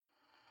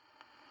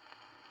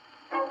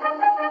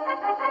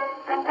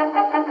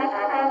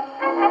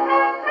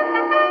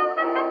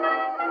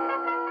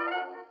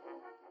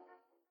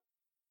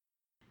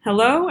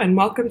Hello and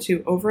welcome to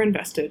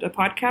Overinvested, a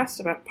podcast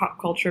about pop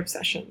culture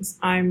obsessions.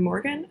 I'm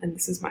Morgan and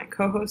this is my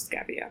co-host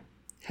Gabia.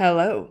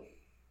 Hello.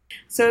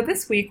 So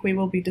this week we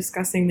will be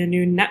discussing the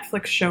new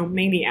Netflix show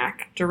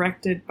Maniac,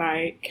 directed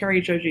by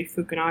Cary Joji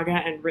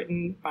Fukunaga and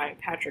written by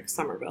Patrick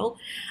Somerville.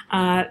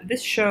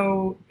 This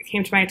show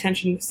came to my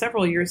attention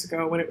several years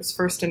ago when it was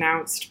first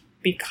announced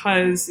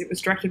because it was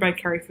directed by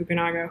Cary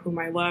Fukunaga, whom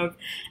I love,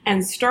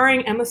 and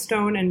starring Emma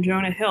Stone and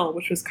Jonah Hill,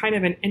 which was kind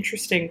of an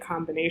interesting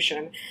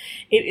combination.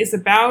 It is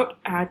about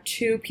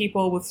two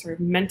people with sort of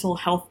mental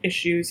health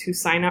issues who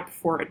sign up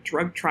for a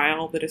drug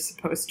trial that is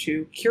supposed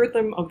to cure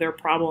them of their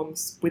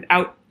problems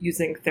without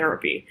using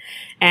therapy.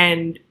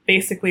 And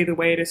basically the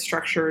way it is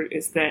structured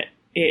is that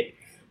it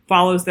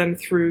follows them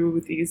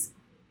through these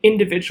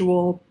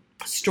individual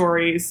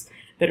stories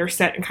that are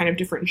set in kind of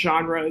different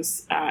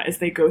genres as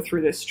they go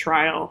through this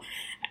trial,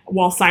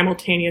 while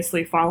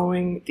simultaneously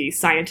following the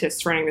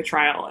scientists running the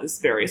trial as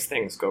various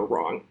things go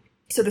wrong.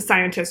 So the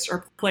scientists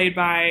are played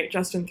by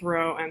Justin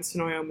Theroux and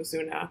Sonoya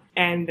Mizuna,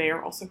 and they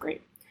are also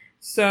great.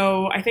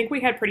 So I think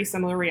we had pretty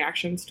similar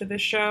reactions to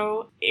this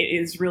show. It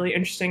is really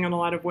interesting in a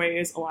lot of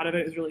ways. A lot of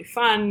it is really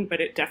fun, but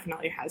it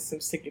definitely has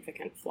some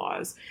significant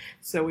flaws.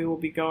 So we will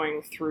be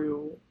going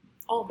through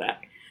all of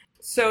that.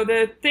 So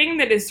the thing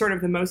that is sort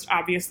of the most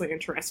obviously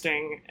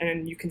interesting,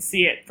 and you can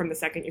see it from the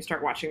second you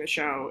start watching the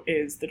show,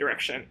 is the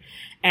direction.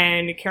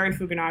 And Cary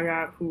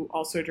Fukunaga, who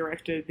also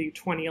directed the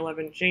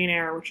 2011 Jane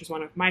Eyre, which is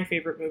one of my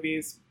favorite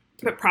movies,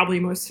 but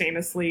probably most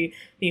famously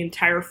the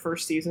entire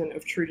first season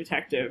of True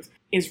Detective,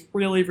 is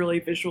really, really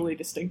visually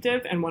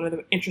distinctive. And one of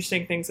the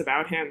interesting things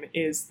about him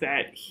is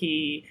that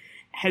he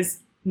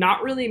has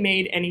not really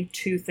made any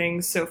two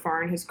things so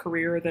far in his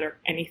career that are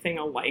anything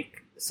alike.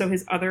 So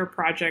his other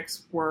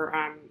projects were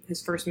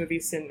his first movie,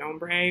 Sin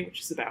Nombre,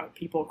 which is about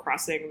people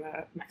crossing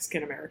the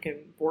Mexican-American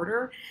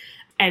border.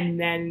 And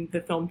then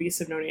the film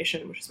Beasts of No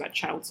Nation, which is about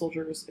child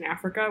soldiers in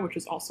Africa, which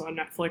is also on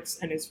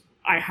Netflix and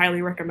I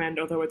highly recommend,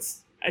 although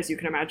it's, as you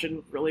can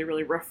imagine, really,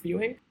 really rough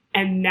viewing.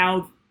 And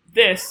now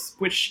this,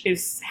 which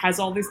has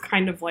all these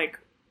kind of like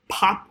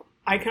pop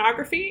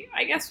iconography,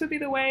 I guess would be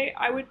the way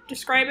I would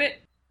describe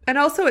it. And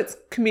also it's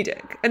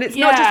comedic. And it's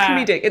not just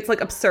comedic, it's like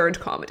absurd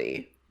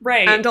comedy.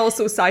 Right. And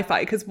also sci-fi,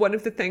 because one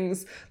of the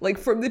things, like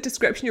from the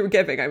description you were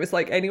giving, I was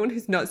like, anyone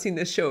who's not seen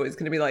this show is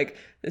going to be like,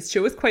 this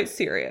show is quite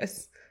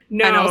serious.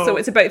 No. And also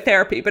it's about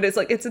therapy, but it's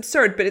like, it's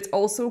absurd, but it's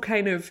also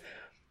kind of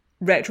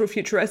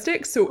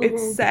retro-futuristic. So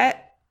it's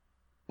set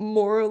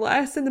more or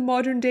less in the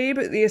modern day,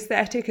 but the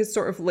aesthetic is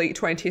sort of late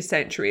 20th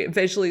century. It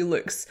visually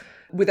looks,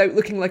 without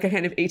looking like a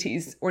kind of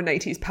 80s or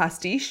 90s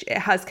pastiche, it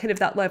has kind of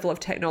that level of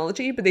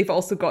technology, but they've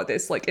also got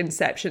this like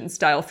Inception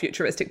style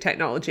futuristic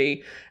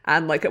technology.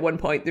 And like at one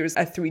point there's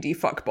a 3D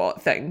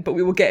fuckbot thing, but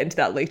we will get into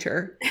that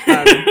later.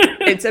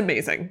 It's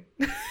amazing.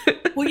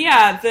 Well,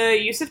 yeah, the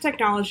use of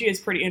technology is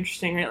pretty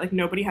interesting, right? Like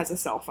nobody has a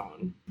cell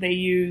phone.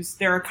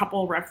 There are a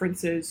couple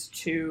references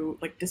to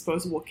like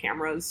disposable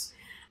cameras,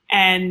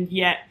 and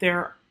yet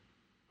there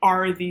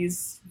are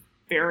these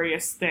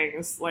various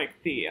things like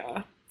the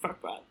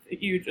fuckbot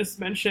that you just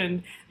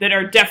mentioned that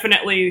are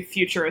definitely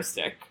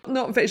futuristic.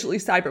 Not visually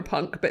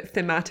cyberpunk, but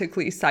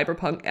thematically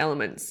cyberpunk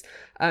elements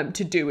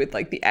to do with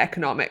like the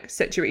economic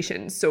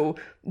situation. So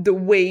the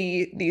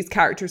way these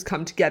characters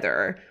come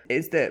together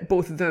is that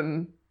both of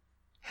them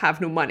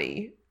have no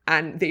money,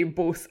 and they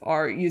both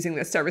are using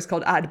this service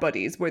called Ad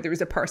Buddies, where there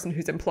is a person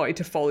who's employed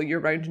to follow you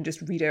around and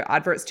just read out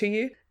adverts to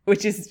you,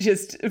 which is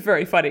just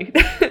very funny.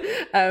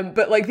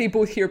 But like they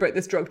both hear about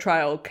this drug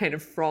trial kind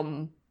of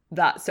from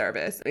that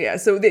service. Yeah,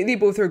 so they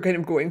both are kind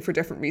of going for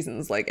different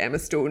reasons. Like Emma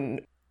Stone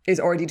is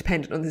already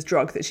dependent on this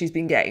drug that she's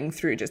been getting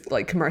through just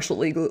like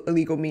commercial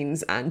illegal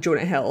means, and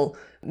Jonah Hill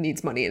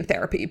needs money and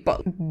therapy.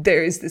 But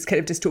there's this kind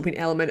of dystopian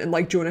element, and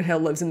like Jonah Hill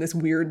lives in this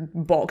weird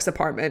box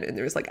apartment and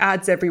there's like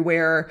ads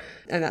everywhere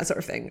and that sort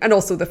of thing. And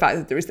also the fact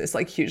that there's this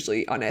like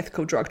hugely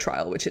unethical drug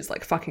trial, which is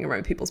like fucking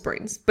around people's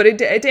brains. But it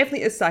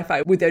definitely is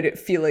sci-fi without it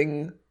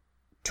feeling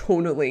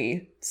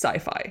tonally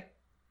sci-fi,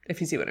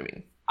 if you see what I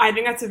mean. I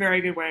think that's a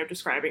very good way of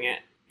describing it.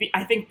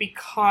 I think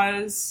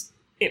because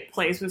it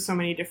plays with so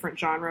many different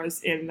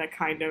genres in the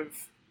kind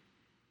of,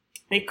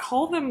 they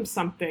call them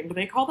something, but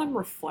they call them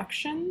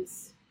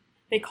reflections.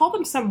 They call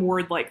them some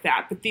word like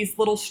that, but these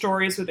little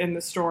stories within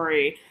the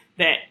story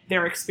that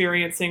they're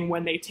experiencing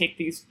when they take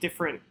these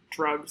different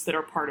drugs that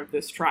are part of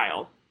this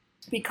trial.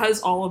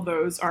 Because all of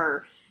those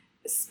are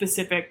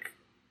specific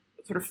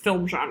sort of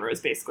film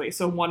genres, basically.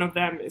 So one of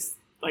them is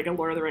like a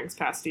Lord of the Rings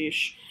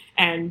pastiche,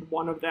 and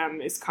one of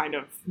them is kind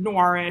of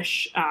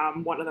noirish.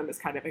 One of them is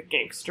kind of a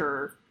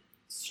gangster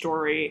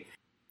story.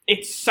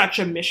 It's such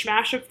a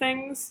mishmash of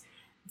things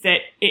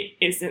that it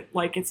isn't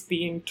like it's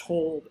being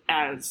told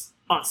as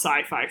a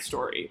sci-fi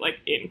story, like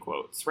in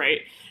quotes,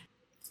 right?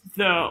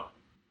 The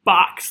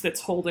box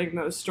that's holding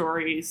those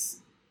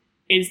stories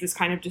is this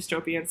kind of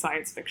dystopian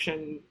science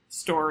fiction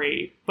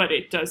story, but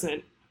it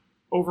doesn't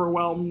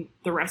overwhelm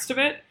the rest of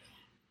it.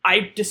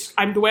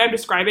 The way I'm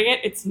describing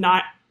it,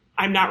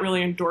 I'm not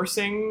really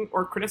endorsing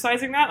or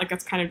criticizing that. Like,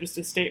 that's kind of just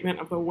a statement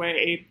of the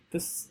way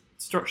this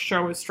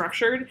show is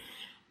structured.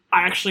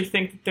 I actually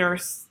think that there are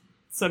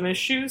some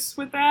issues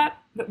with that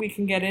we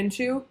can get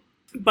into,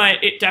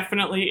 but it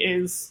definitely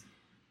is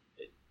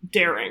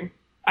daring,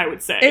 I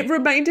would say. It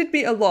reminded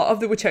me a lot of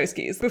the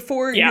Wachowskis.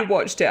 Before you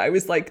watched it, I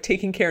was like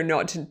taking care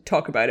not to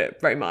talk about it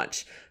very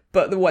much.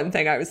 But the one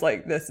thing I was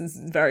like, this is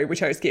very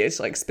Wachowski-ish,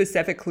 like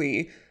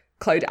specifically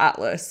Cloud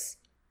Atlas,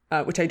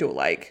 which I don't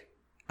like,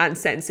 and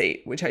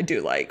Sense8, which I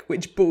do like,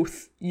 which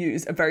both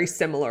use a very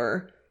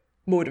similar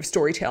mode of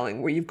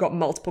storytelling where you've got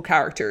multiple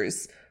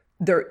characters.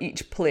 They're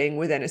each playing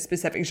within a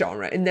specific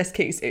genre. In this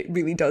case, it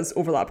really does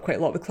overlap quite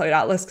a lot with Cloud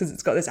Atlas because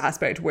it's got this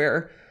aspect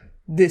where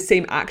the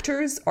same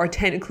actors are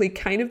technically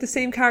kind of the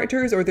same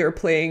characters, or they're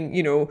playing,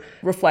 you know,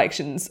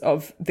 reflections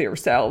of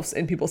themselves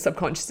in people's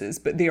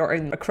subconsciouses, but they are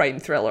in a crime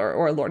thriller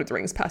or a Lord of the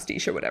Rings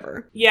pastiche or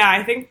whatever. Yeah,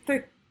 I think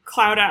the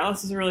Cloud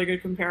Atlas is a really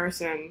good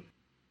comparison.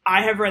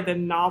 I have read the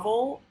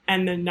novel,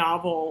 and the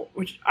novel,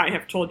 which I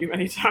have told you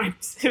many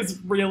times, is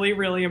really,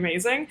 really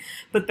amazing.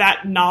 But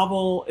that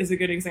novel is a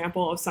good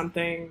example of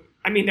something,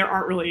 I mean, there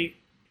aren't really,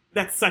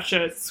 that's such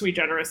a sui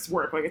generis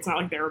work. Like, it's not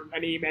like there are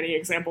many, many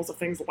examples of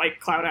things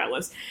like Cloud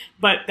Atlas.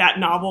 But that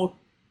novel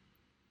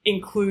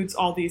includes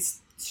all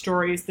these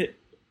stories that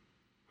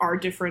are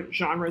different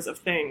genres of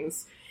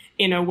things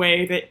in a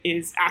way that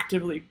is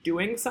actively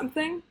doing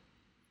something.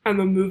 And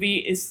the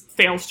movie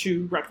fails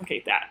to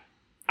replicate that,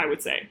 I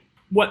would say.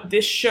 What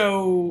this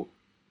show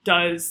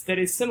does that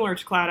is similar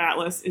to Cloud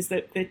Atlas is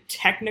that the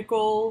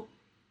technical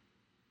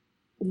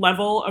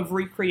level of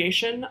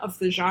recreation of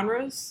the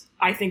genres,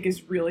 I think,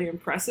 is really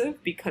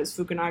impressive because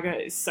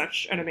Fukunaga is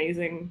such an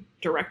amazing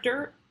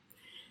director.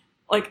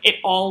 Like, it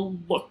all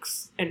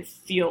looks and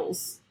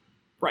feels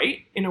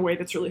right in a way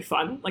that's really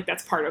fun. Like,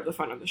 that's part of the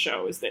fun of the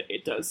show, is that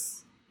it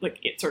does, like,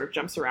 it sort of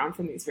jumps around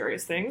from these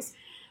various things.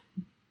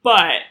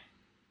 But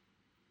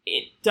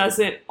it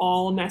doesn't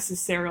all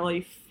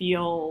necessarily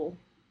feel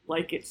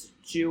like it's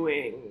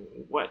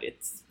doing what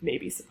it's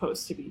maybe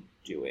supposed to be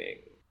doing.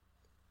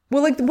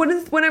 Well, like,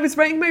 when I was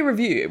writing my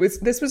review,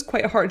 this was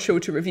quite a hard show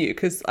to review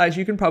because, as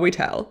you can probably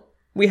tell,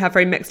 we have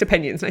very mixed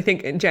opinions. And I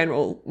think in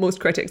general, most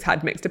critics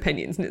had mixed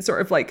opinions. And it's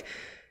sort of like,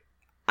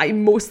 I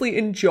mostly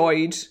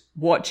enjoyed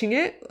watching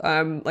it,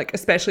 like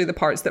especially the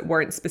parts that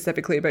weren't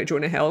specifically about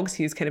Jonah Hill, because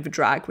he's kind of a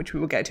drag, which we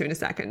will get to in a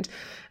second.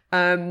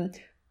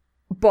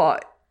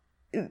 But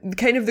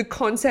kind of the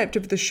concept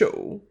of the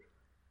show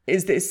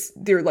is this,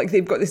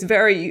 they've got this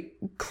very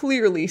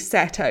clearly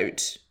set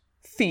out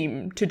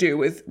theme to do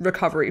with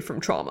recovery from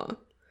trauma.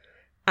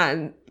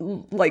 And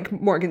like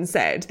Morgan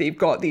said, they've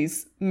got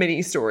these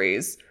mini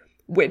stories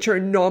which are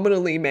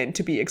nominally meant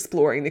to be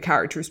exploring the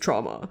character's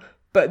trauma,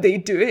 but they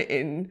do it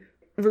in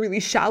a really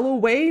shallow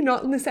way,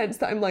 not in the sense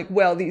that I'm like,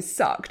 well, these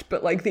sucked,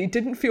 but like they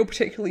didn't feel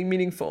particularly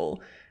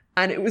meaningful.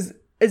 And it was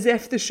as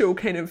if the show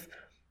kind of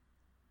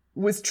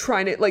was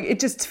trying to, like, it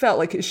just felt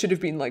like it should have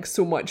been like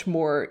so much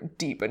more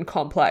deep and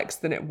complex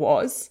than it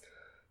was.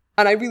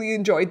 And I really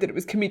enjoyed that it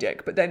was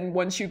comedic, but then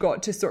once you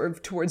got to sort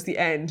of towards the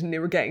end and they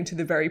were getting to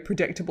the very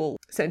predictable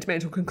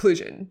sentimental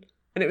conclusion,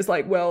 and it was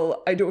like,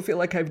 well, I don't feel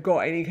like I've got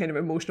any kind of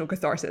emotional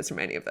catharsis from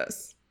any of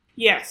this.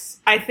 Yes,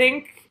 I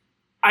think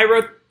I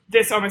wrote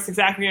this almost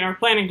exactly in our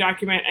planning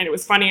document, and it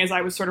was funny as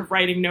I was sort of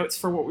writing notes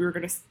for what we were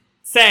going to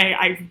say,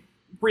 I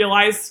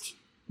realized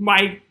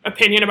my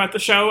opinion about the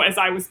show as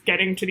I was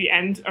getting to the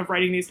end of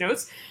writing these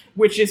notes,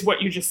 which is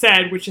what you just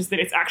said, which is that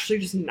it's actually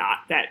just not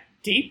that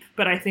deep,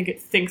 but I think it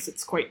thinks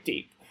it's quite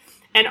deep.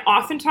 And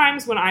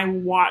oftentimes when I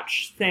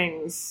watch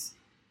things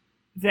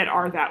that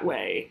are that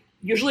way,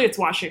 usually it's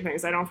watching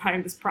things, I don't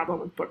find this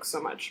problem with books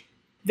so much,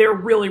 they're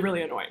really,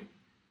 really annoying.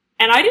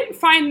 And I didn't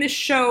find this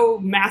show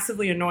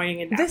massively annoying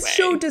in that way. This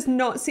show does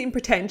not seem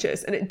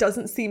pretentious, and it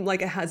doesn't seem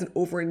like it has an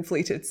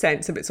overinflated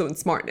sense of its own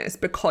smartness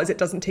because it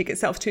doesn't take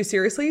itself too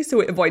seriously, so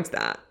it avoids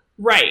that.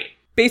 Right.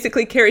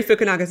 Basically, Cary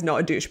Fukunaga is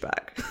not a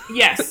douchebag.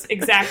 Yes,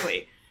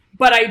 exactly.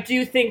 But I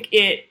do think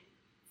it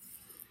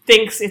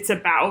thinks it's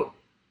about,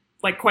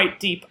 like, quite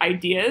deep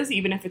ideas,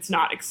 even if it's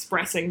not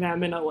expressing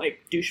them in a,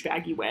 like,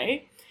 douchebaggy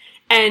way.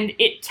 And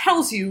it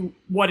tells you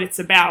what it's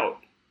about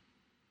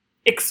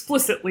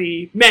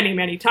explicitly many,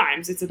 many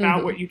times. It's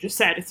about what you just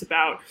said. It's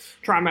about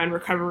trauma and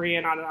recovery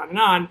and on and on and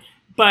on.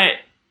 But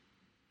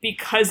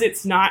because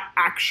it's not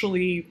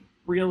actually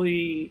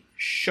really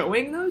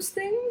showing those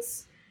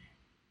things,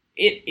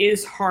 it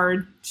is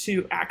hard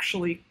to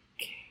actually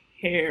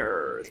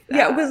care that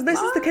Yeah, because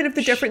this is the kind of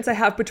the difference I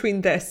have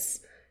between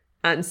this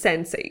and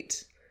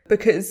Sense8.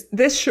 Because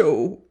this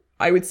show,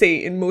 I would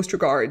say in most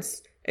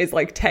regards, is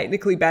like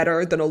technically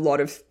better than a lot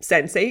of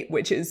Sense8,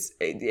 which is,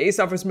 it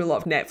suffers from a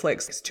lot of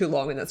Netflix, it's too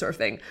long and that sort of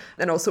thing.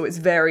 And also it's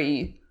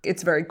very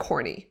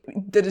corny.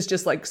 That is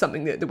just like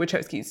something that the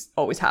Wachowskis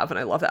always have, and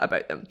I love that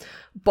about them.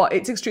 But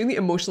it's extremely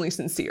emotionally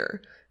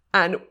sincere.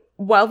 And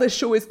while this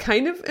show is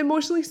kind of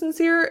emotionally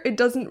sincere, it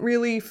doesn't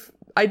really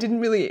I didn't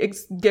really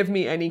give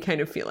me any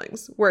kind of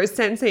feelings. Whereas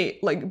Sense8,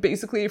 like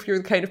basically if you're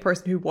the kind of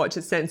person who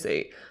watches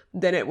Sense8,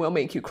 then it will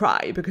make you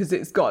cry because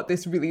it's got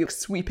this really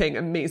sweeping,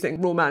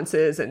 amazing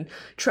romances and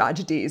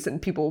tragedies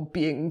and people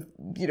being,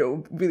 you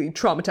know, really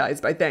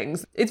traumatized by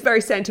things. It's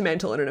very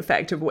sentimental in an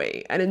effective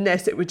way. And in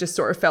this, it would just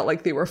sort of felt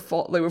like they were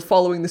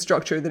following the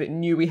structure that it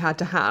knew we had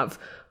to have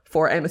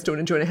for Emma Stone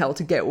and Jonah Hill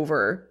to get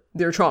over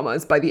their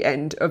traumas by the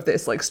end of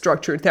this like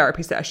structured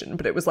therapy session.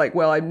 But it was like,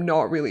 well, I'm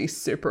not really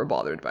super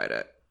bothered about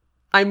it.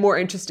 I'm more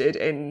interested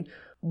in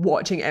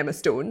watching Emma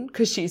Stone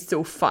because she's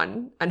so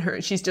fun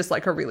and she's just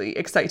like a really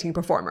exciting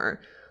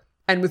performer.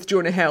 And with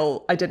Jonah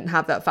Hill, I didn't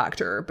have that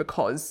factor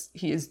because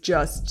he is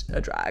just a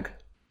drag.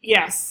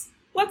 Yes.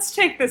 Let's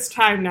take this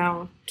time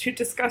now to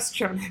discuss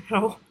Jonah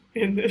Hill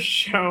in this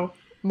show.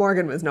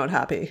 Morgan was not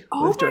happy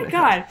with Jonah Hill.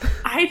 Oh my God.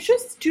 I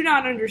just do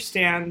not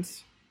understand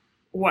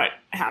what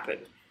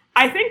happened.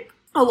 I think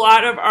a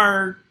lot of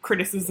our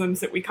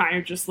criticisms that we kind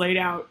of just laid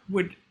out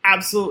would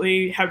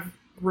absolutely have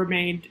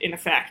remained in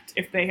effect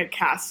if they had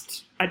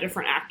cast a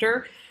different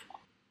actor.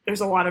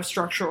 There's a lot of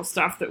structural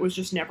stuff that was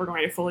just never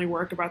going to fully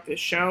work about this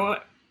show,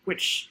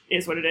 which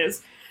is what it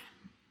is.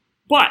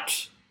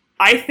 But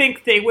I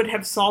think they would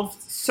have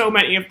solved so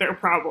many of their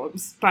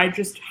problems by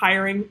just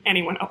hiring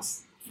anyone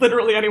else.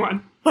 Literally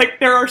anyone. Like,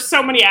 there are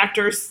so many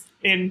actors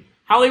in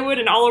Hollywood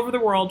and all over the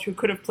world who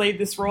could have played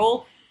this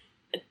role,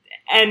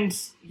 and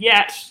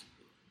yet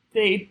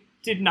they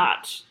did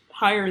not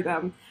hire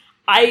them.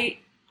 I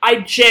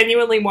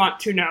genuinely want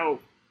to know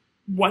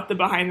what the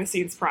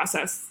behind-the-scenes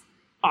process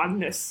on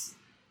this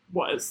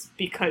was,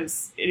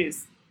 because it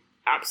is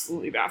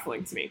absolutely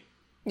baffling to me.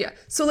 Yeah.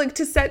 So, like,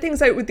 to set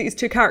things out with these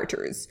two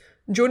characters,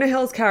 Jonah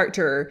Hill's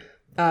character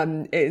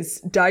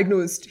is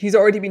diagnosed. He's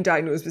already been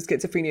diagnosed with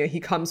schizophrenia. He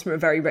comes from a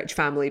very rich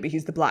family, but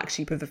he's the black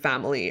sheep of the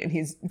family, and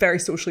he's very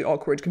socially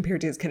awkward compared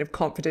to his kind of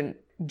confident,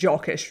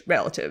 jockish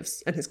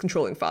relatives and his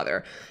controlling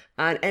father.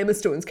 And Emma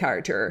Stone's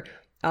character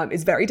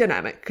is very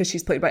dynamic because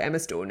she's played by Emma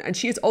Stone, and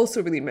she is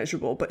also really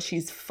miserable, but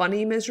she's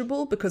funny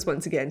miserable because,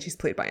 once again, she's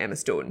played by Emma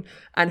Stone,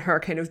 and her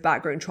kind of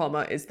background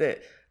trauma is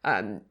that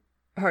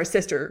her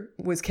sister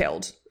was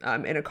killed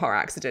in a car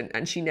accident,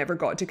 and she never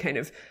got to kind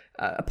of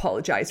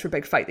apologize for a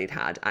big fight they'd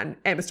had, and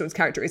Emma Stone's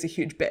character is a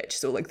huge bitch,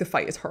 so like the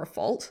fight is her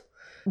fault.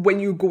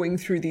 When you're going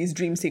through these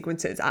dream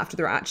sequences after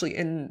they're actually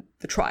in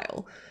the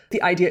trial,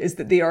 the idea is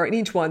that they are, in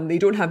each one, they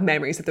don't have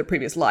memories of their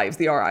previous lives.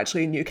 They are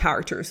actually a new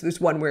character. So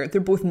there's one where they're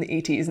both in the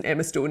 80s and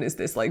Emma Stone is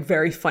this like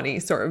very funny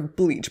sort of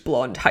bleach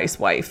blonde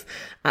housewife,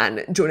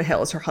 and Jonah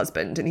Hill is her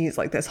husband, and he's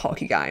like this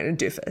hockey guy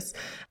and a doofus.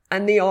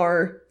 And they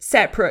are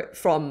separate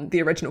from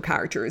the original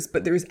characters,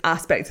 but there's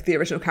aspects of the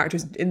original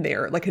characters in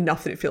there, like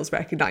enough that it feels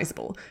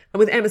recognizable. And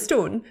with Emma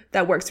Stone,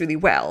 that works really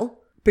well,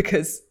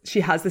 because she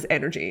has this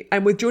energy.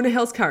 And with Jonah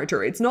Hill's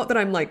character, it's not that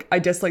I'm like, I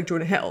dislike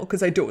Jonah Hill,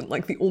 because I don't.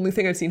 Like, the only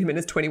thing I've seen him in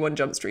is 21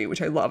 Jump Street,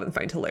 which I love and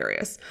find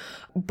hilarious.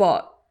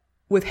 But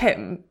with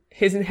him,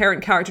 his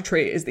inherent character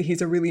trait is that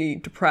he's a really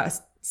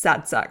depressed,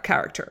 sad sack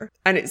character.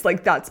 And it's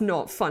like, that's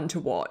not fun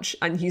to watch.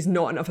 And he's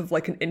not enough of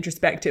like an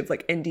introspective,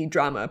 like indie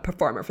drama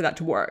performer for that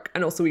to work.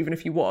 And also, even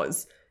if he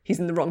was, he's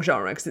in the wrong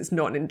genre, because it's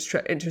not an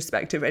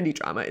introspective indie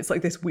drama. It's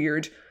like this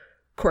weird,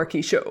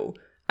 quirky show.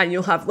 And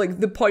you'll have,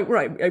 like, the point where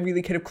I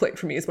really kind of clicked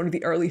for me is one of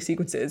the early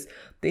sequences.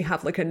 They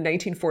have, like, a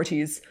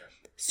 1940s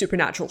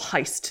supernatural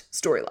heist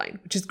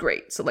storyline, which is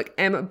great. So, like,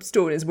 Emma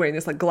Stone is wearing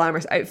this, like,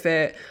 glamorous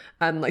outfit.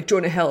 And, like,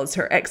 Jonah Hill is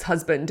her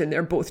ex-husband. And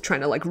they're both trying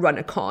to, like, run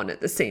a con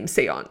at the same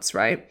seance,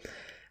 right?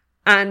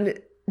 And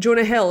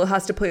Jonah Hill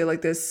has to play,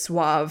 like, this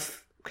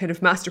suave kind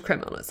of master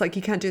criminal. It's like,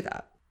 you can't do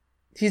that.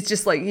 He's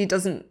just, like, you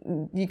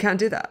can't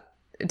do that.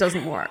 It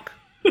doesn't work.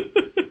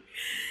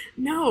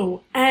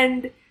 No.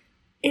 And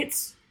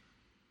it's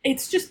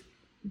just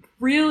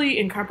really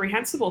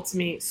incomprehensible to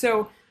me.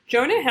 So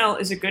Jonah Hill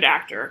is a good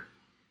actor.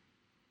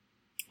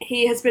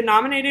 He has been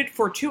nominated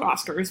for 2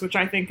 Oscars, which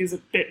I think is a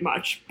bit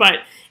much, but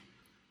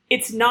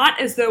it's not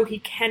as though he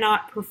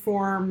cannot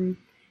perform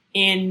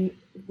in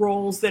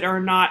roles that are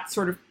not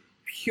sort of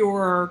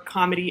pure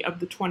comedy of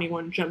the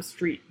 21 Jump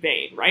Street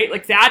vein, right?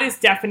 Like, that is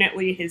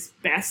definitely his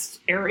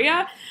best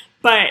area,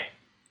 but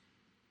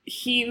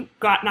he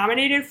got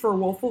nominated for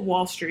Wolf of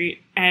Wall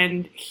Street,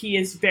 and he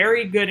is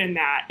very good in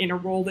that, in a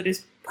role that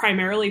is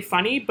primarily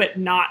funny, but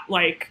not,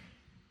 like,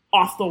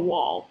 off the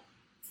wall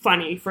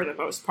funny for the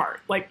most part.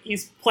 Like,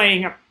 he's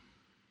playing a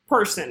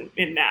person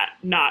in that,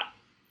 not,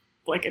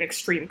 like, an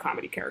extreme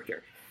comedy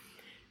character.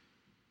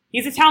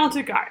 He's a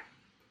talented guy.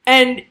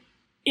 And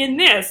in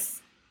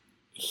this,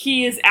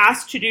 he is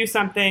asked to do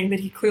something that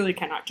he clearly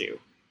cannot do,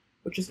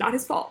 which is not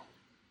his fault.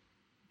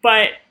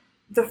 But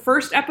the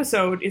first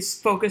episode is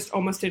focused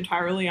almost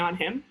entirely on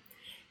him,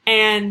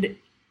 and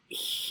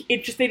they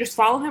just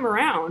follow him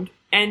around,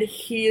 and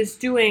he is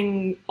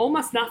doing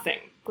almost nothing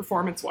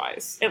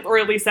performance-wise, or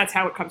at least that's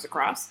how it comes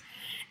across.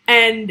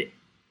 And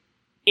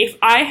if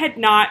I had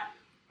not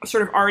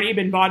sort of already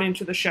been bought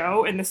into the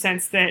show, in the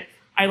sense that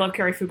I love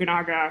Cary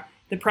Fukunaga,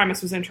 the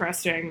premise was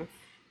interesting,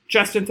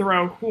 Justin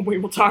Theroux, whom we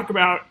will talk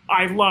about,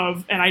 I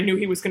love, and I knew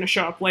he was going to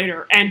show up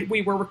later, and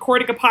we were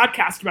recording a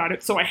podcast about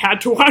it, so I had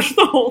to watch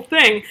the whole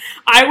thing,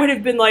 I would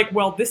have been like,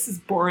 well, this is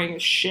boring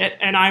as shit,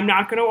 and I'm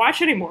not going to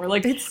watch anymore.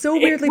 Like, it's so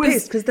weirdly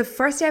paced, because the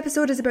first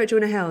episode is about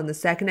Jonah Hill, and the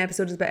second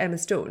episode is about Emma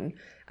Stone.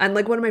 And,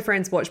 like, one of my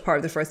friends watched part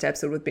of the first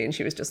episode with me, and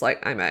she was just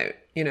like, I'm out,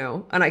 you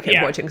know? And I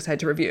kept watching because I had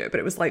to review it, but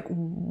it was like,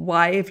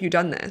 why have you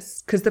done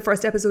this? Because the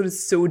first episode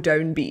is so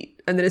downbeat,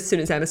 and then as soon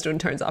as Emma Stone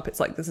turns up, it's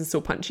like, this is so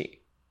punchy.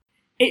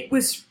 It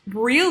was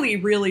really,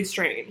 really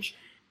strange.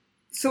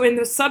 So in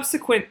the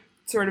subsequent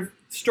sort of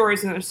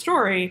stories in the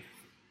story,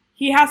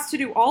 he has to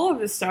do all of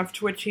this stuff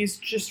to which he's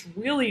just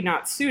really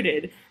not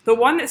suited. The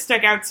one that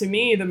stuck out to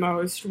me the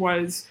most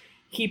was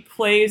he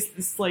plays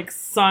this, like,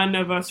 son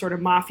of a sort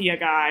of mafia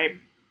guy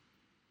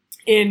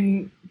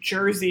in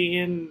Jersey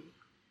in,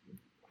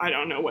 I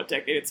don't know what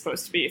decade it's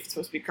supposed to be, if it's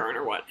supposed to be current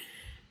or what.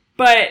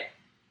 But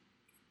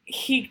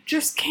he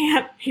just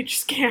can't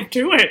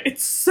do it.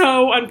 It's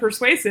so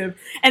unpersuasive.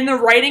 And the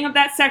writing of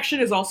that section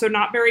is also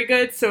not very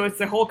good, so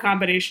it's a whole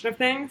combination of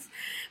things.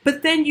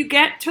 But then you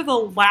get to the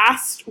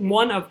last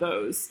one of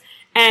those,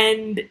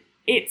 and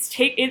it's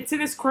in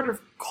this sort of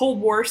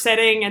Cold War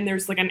setting, and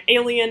there's like an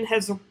alien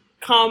has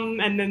come,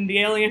 and then the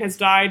alien has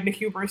died in a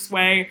humorous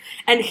way,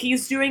 and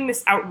he's doing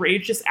this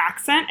outrageous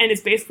accent, and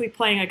is basically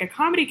playing like a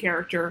comedy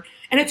character,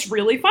 and it's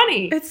really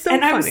funny. It's so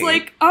funny. I was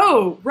like,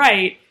 oh,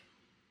 right.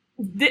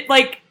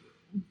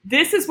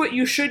 This is what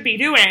you should be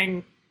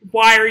doing.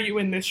 Why are you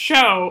in this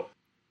show?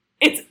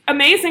 It's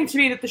amazing to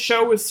me that the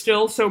show was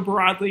still so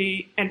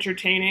broadly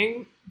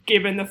entertaining,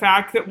 given the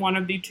fact that one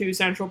of the two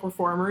central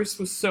performers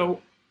was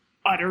so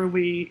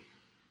utterly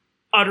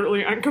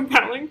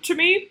uncompelling to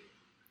me.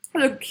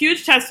 A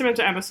huge testament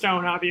to Emma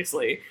Stone,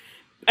 obviously,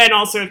 and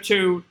also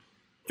to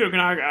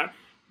Fukunaga.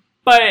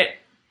 But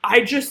I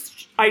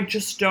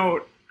just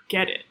don't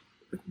get it.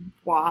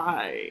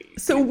 Why?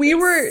 So we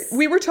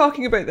were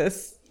talking about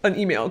this on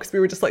email, because we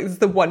were just like, this is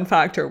the one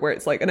factor where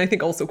it's like, and I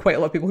think also quite a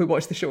lot of people who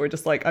watch the show are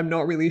just like, I'm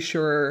not really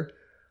sure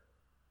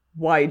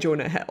why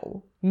Jonah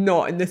Hill.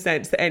 Not in the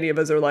sense that any of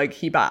us are like,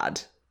 he bad,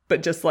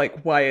 but just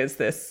like, why is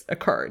this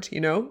occurred,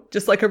 you know?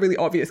 Just like a really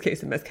obvious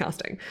case of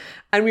miscasting.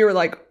 And we were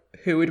like,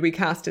 who would we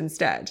cast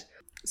instead?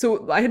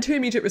 So I had two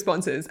immediate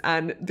responses,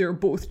 and they're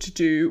both to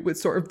do with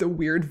sort of the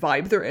weird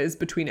vibe there is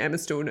between Emma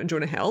Stone and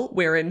Jonah Hill,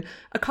 wherein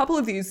a couple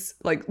of these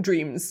like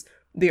dreams,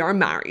 they are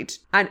married.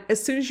 And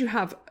as soon as you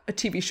have a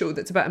TV show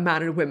that's about a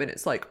man and a woman,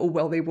 it's like, oh,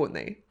 well, they won't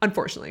they?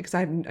 Unfortunately, because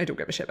I don't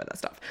give a shit about that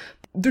stuff.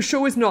 The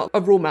show is not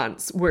a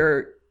romance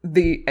where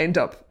they end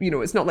up, you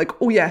know, it's not like,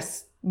 oh,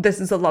 yes, this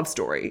is a love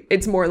story.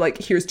 It's more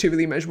like, here's two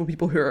really miserable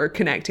people who are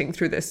connecting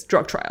through this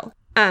drug trial.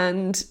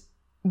 And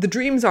the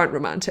dreams aren't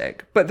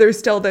romantic, but there's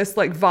still this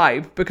like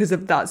vibe because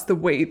of that's the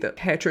way that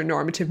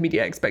heteronormative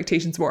media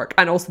expectations work.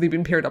 And also they've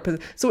been paired up as,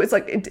 so it's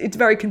like, it's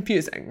very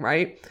confusing,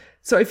 right?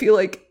 So I feel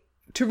like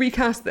to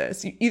recast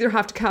this, you either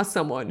have to cast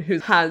someone who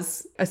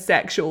has a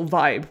sexual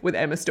vibe with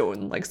Emma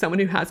Stone, like someone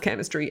who has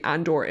chemistry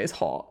and or is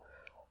hot,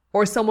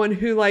 or someone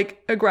who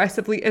like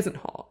aggressively isn't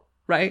hot,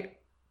 right?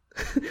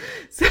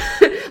 So,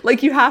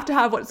 like you have to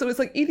have one. So it's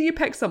like either you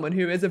pick someone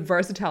who is a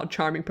versatile,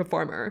 charming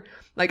performer.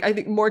 Like I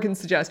think Morgan's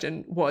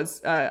suggestion was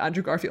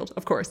Andrew Garfield,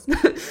 of course,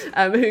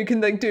 who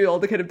can like do all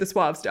the kind of the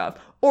suave stuff.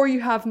 Or you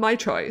have my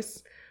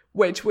choice,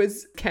 which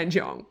was Ken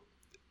Jeong,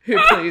 who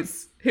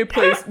plays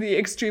the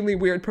extremely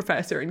weird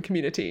professor in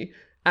Community.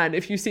 And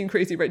if you've seen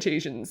Crazy Rich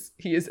Asians,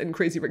 he is in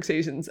Crazy Rich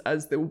Asians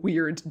as the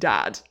weird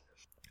dad.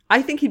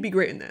 I think he'd be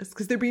great in this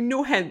because there'd be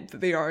no hint that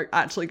they are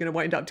actually going to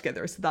wind up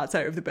together, so that's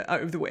out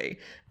of the way.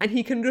 And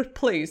he can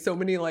play so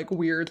many like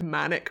weird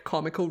manic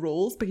comical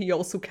roles, but he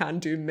also can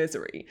do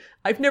misery.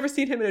 I've never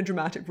seen him in a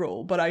dramatic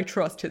role, but I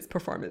trust his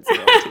performance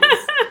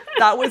abilities.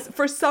 That was,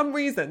 for some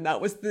reason, that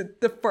was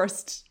the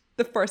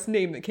first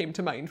name that came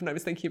to mind when I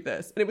was thinking of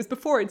this, and it was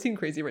before I'd seen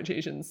Crazy Rich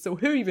Asians. So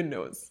who even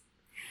knows?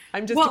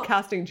 I'm just a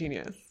casting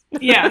genius.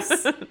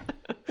 Yes.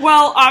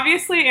 Well,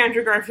 obviously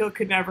Andrew Garfield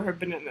could never have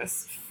been in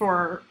this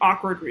for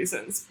awkward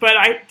reasons, but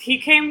he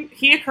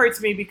occurred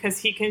to me because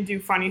he can do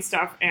funny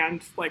stuff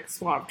and like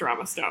suave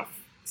drama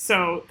stuff,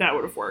 so that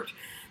would have worked.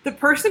 The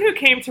person who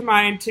came to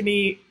mind to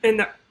me in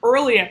the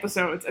early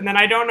episodes, and then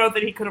I don't know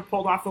that he could have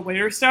pulled off the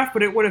later stuff,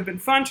 but it would have been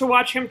fun to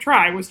watch him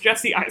try, was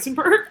Jesse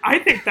Eisenberg. I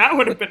think that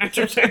would have been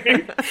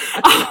entertaining.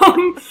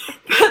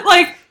 But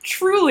like,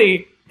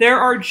 truly, there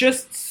are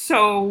just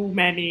so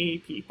many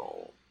people.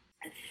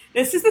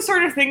 This is the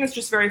sort of thing that's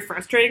just very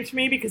frustrating to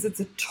me because it's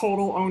a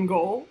total own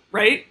goal,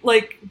 right?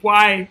 Like,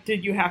 why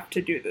did you have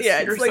to do this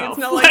to yourself? Like, it's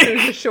not like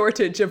there's a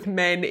shortage of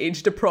men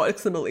aged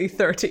approximately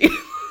 30.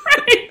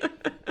 Right?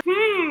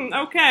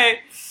 Okay.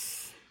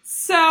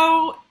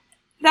 So,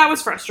 that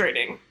was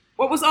frustrating.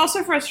 What was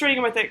also frustrating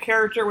about that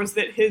character was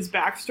that his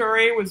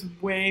backstory was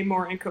way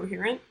more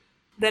incoherent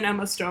than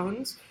Emma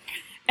Stone's.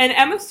 And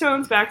Emma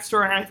Stone's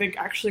backstory, I think,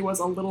 actually was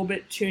a little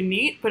bit too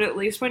neat, but at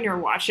least when you're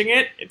watching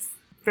it, it's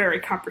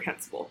very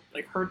comprehensible.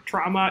 Like, her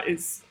trauma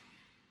is,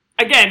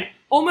 again,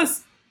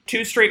 almost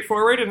too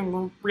straightforward, and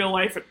in real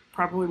life it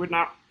probably would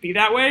not be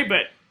that way,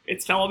 but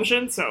it's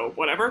television, so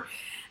whatever.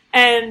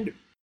 And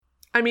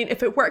I mean,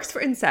 if it works for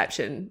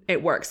Inception,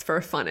 it works for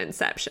a fun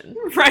Inception.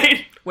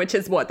 right. Which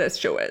is what this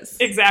show is.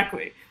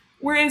 Exactly.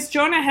 Whereas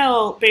Jonah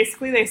Hill,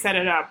 basically they set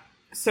it up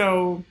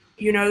so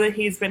you know that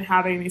he's been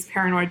having these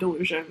paranoid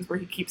delusions where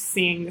he keeps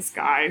seeing this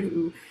guy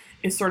who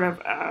is sort of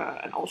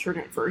an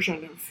alternate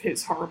version of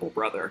his horrible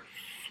brother.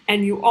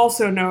 And you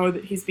also know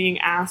that he's being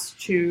asked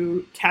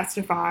to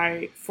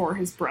testify for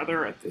his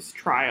brother at this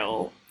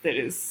trial that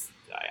is,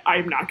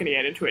 I'm not going to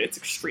get into it, it's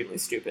extremely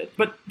stupid.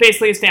 But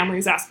basically his family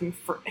is asking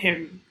for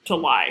him to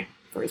lie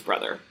for his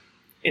brother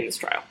in this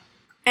trial.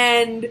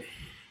 And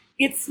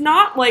it's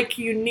not like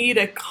you need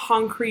a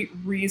concrete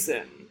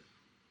reason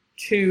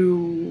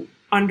to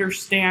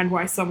understand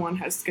why someone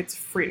has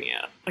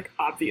schizophrenia. Like,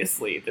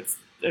 obviously, that's,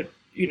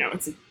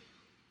 it's a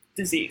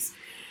disease.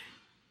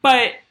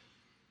 But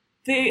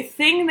the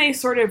thing they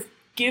sort of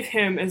give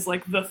him as,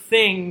 like, the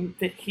thing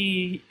that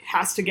he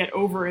has to get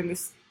over in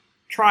this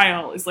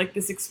trial is, like,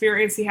 this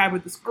experience he had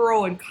with this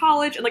girl in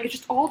college. And, like, it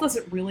just all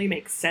doesn't really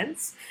make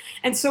sense.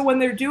 And so when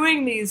they're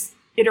doing these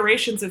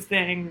iterations of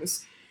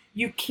things,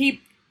 you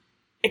keep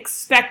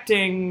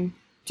expecting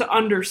to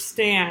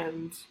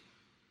understand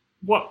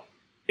what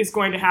is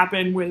going to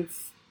happen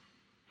with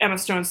Emma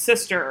Stone's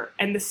sister,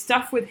 and the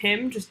stuff with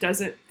him just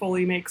doesn't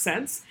fully make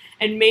sense.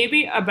 And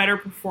maybe a better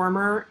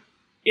performer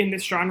in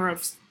this genre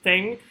of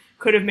thing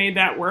could have made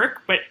that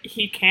work, but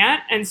he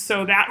can't, and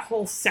so that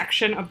whole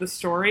section of the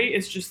story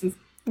is just this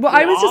Well,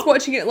 I was just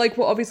watching it like,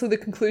 well, obviously the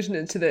conclusion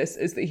into this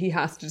is that he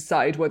has to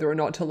decide whether or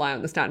not to lie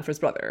on the stand for his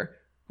brother,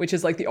 which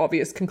is like the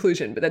obvious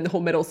conclusion. But then the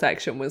whole middle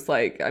section was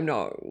like, I'm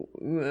not,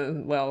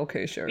 well,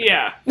 okay, sure.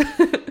 Yeah.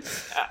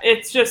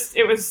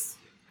 It was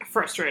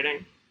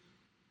frustrating.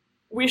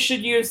 We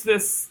should use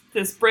this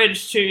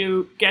bridge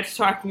to get to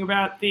talking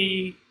about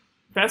the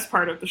best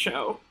part of the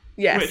show.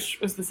 Yes.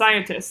 Which was the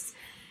scientists.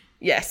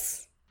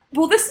 Yes.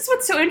 Well, this is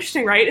what's so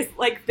interesting, right? It's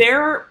like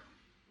they're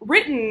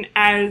written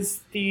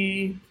as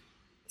the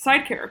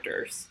side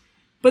characters,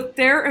 but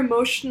their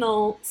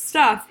emotional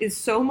stuff is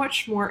so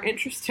much more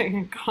interesting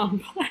and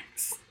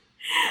complex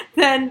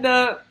than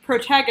the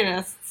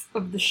protagonists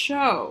of the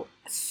show.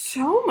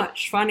 So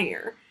much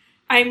funnier.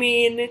 I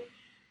mean,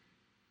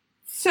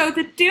 so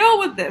the deal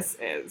with this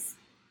is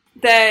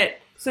that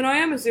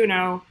Sonoya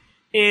Mizuno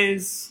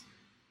is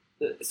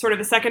sort of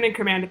the second in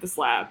command at this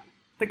lab.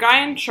 The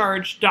guy in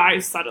charge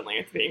dies suddenly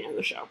at the beginning of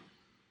the show.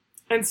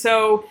 And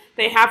so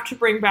they have to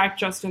bring back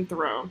Justin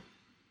Theroux,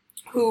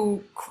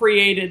 who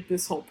created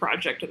this whole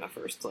project in the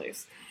first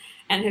place,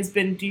 and has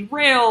been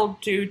derailed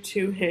due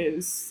to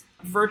his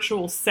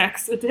virtual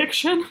sex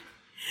addiction.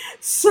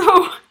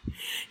 So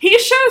he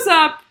shows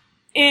up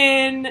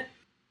in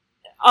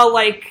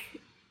a,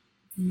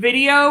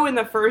 video in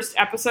the first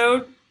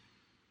episode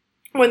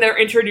when they're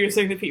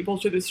introducing the people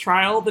to this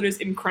trial that is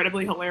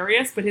incredibly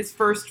hilarious, but his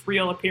first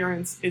real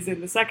appearance is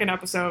in the second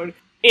episode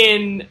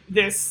in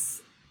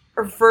this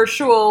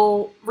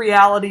virtual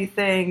reality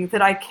thing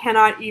that I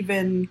cannot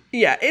even...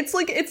 Yeah, it's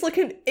like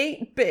an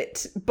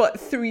 8-bit but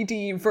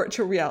 3D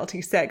virtual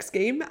reality sex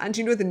game, and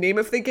do you know the name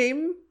of the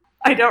game?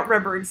 I don't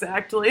remember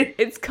exactly.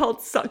 It's called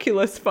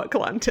Succulus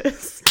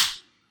Fucklantis.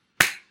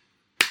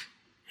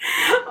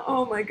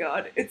 Oh my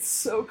god, it's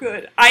so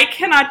good. I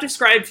cannot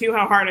describe to you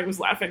how hard I was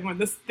laughing when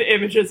the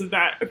images of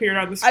that appeared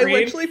on the screen. I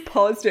literally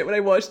paused it when I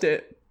watched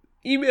it,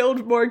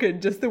 emailed Morgan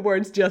just the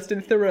words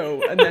Justin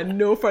Theroux, and then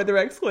no further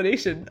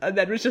explanation, and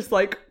then was just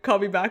like, call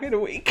me back in a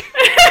week.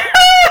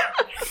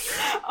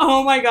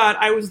 Oh my god,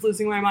 I was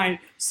losing my mind.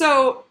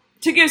 So,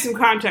 to give some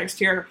context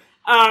here,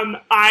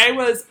 I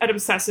was an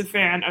obsessive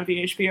fan of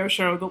the HBO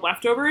show The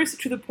Leftovers,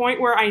 to the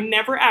point where I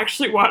never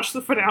actually watched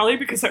the finale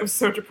because I was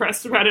so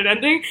depressed about it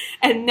ending,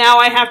 and now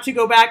I have to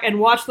go back and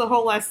watch the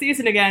whole last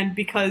season again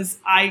because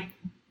I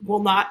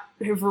will not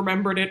have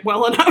remembered it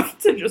well enough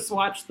to just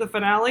watch the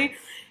finale.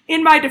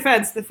 In my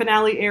defense, the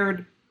finale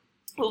aired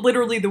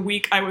literally the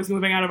week I was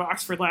moving out of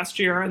Oxford last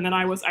year, and then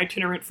I was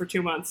itinerant for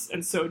 2 months,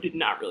 and so did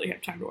not really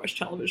have time to watch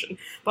television.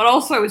 But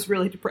also I was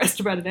really depressed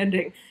about it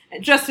ending.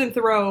 And Justin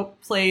Theroux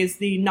plays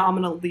the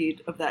nominal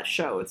lead of that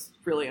show. It's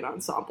really an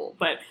ensemble,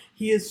 but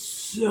he is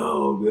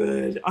so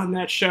good on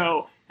that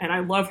show, and I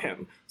love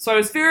him. So I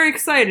was very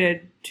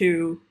excited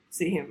to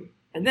see him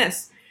in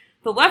this.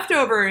 The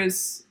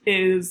Leftovers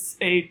is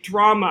a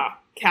drama,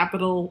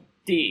 capital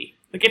D.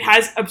 Like, it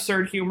has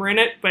absurd humor in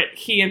it, but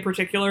he in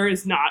particular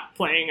is not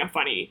playing a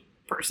funny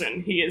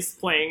person. He is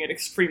playing an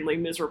extremely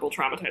miserable,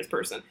 traumatized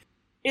person.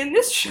 In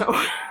this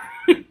show,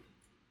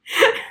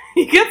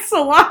 he gets a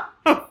lot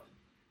of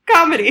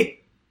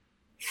comedy.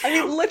 I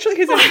mean, literally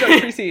his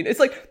introductory scene,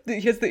 it's like,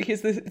 he has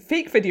the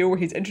fake video where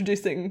he's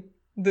introducing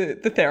the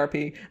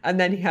therapy, and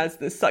then he has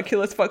the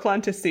Succulus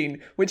Fucklantis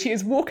scene, which he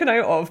is woken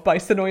out of by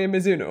Sonoya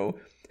Mizuno,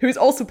 who is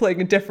also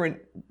playing a different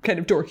kind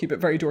of dorky but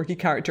very dorky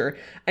character,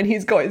 and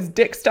he's got his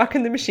dick stuck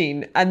in the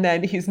machine, and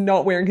then he's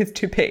not wearing his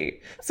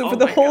toupee. So for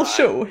the whole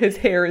show, his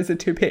hair is a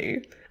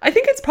toupee. I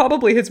think it's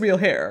probably his real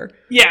hair.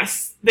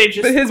 Yes, but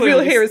his real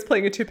hair is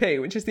playing a toupee,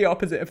 which is the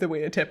opposite of the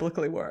way it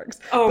typically works.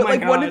 Oh but my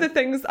God. One of the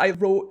things I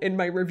wrote in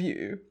my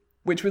review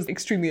which was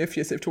extremely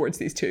effusive towards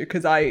these two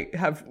because I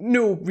have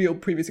no real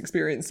previous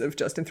experience of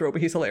Justin Theroux,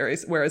 but he's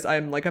hilarious, whereas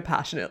I'm like a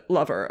passionate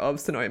lover of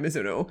Sonoya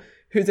Mizuno,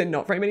 who's in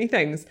not very many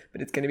things,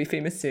 but it's going to be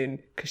famous soon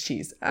because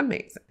she's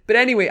amazing. But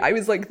anyway, I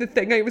was like, the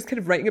thing I was kind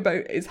of writing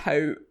about is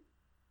how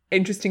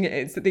interesting it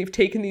is that they've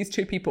taken these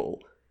two people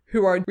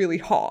who are really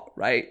hot,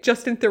 right?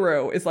 Justin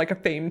Theroux is like a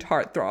famed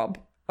heartthrob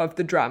of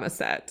the drama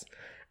set.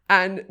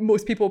 And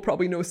most people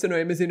probably know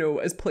Sonoya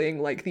Mizuno as playing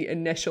like the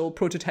initial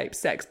prototype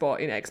sex bot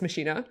in Ex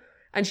Machina.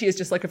 And she is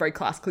just like a very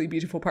classically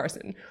beautiful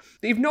person.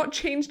 They've not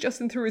changed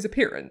Justin Theroux's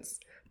appearance,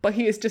 but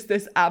he is just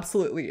this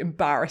absolutely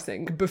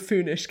embarrassing,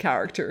 buffoonish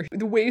character.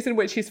 The ways in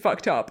which he's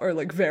fucked up are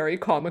like very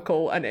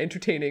comical and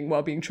entertaining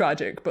while being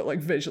tragic, but like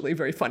visually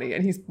very funny.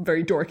 And he's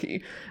very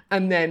dorky.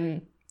 And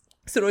then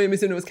Sonoya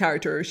Mizuno's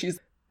character, she's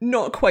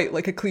not quite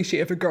like a cliche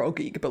of a girl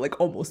geek, but like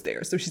almost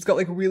there. So she's got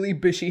like really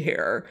bushy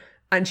hair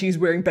and she's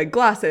wearing big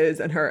glasses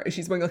and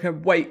she's wearing like a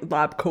white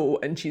lab coat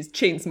and she's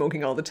chain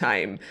smoking all the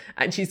time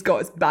and she's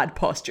got bad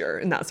posture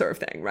and that sort of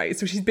thing, right?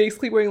 So she's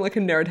basically wearing like a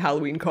nerd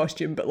Halloween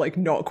costume, but like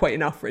not quite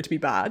enough for it to be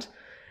bad.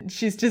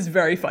 She's just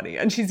very funny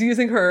and she's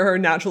using her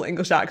natural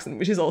English accent,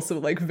 which is also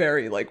like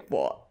very like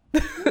what?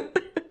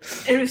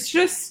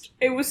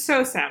 It was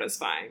so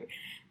satisfying.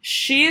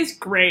 She is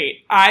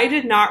great. I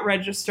did not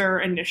register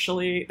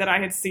initially that I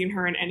had seen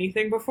her in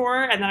anything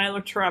before, and then I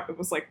looked her up and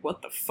was like,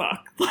 what the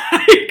fuck?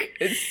 Like,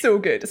 it's so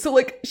good. So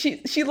like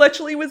she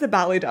literally was a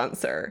ballet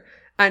dancer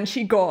and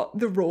she got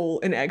the role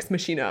in Ex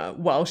Machina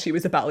while she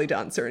was a ballet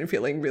dancer and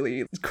feeling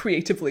really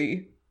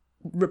creatively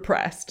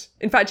repressed.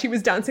 In fact, she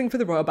was dancing for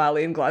the Royal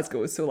Ballet in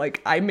Glasgow, so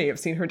like I may have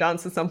seen her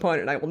dance at some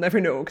point and I will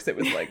never know because it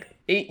was like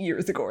 8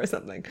 years ago or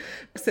something.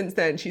 Since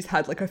then she's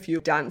had like a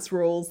few dance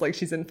roles, like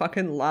she's in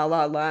fucking La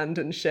La Land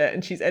and shit,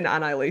 and she's in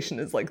Annihilation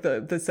as like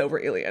the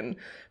silver alien.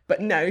 But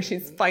now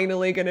she's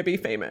finally going to be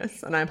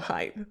famous and I'm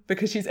hype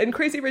because she's in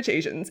Crazy Rich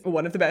Asians,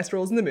 one of the best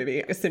roles in the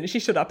movie. As soon as she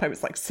showed up, I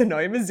was like,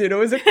 Sonoya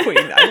Mizuno is a queen.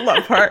 I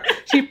love her.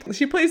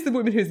 She plays the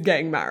woman who's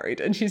getting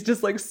married and she's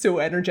just like so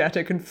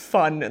energetic and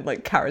fun and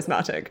like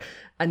charismatic.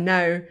 And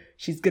now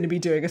she's going to be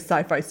doing a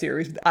sci-fi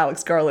series with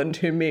Alex Garland,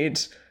 who made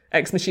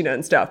Ex Machina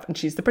and stuff, and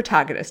she's the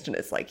protagonist, and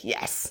it's like,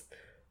 yes.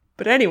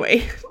 But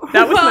anyway,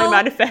 that was my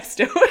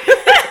manifesto.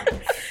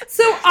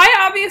 So I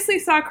obviously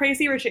saw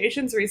Crazy Rich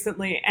Asians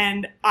recently,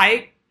 and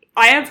I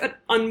have an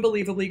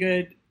unbelievably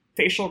good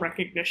facial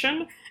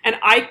recognition, and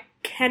I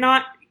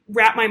cannot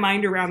wrap my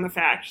mind around the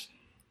fact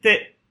that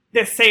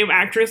the same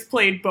actress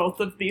played both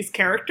of these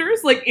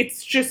characters. Like,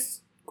 it's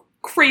just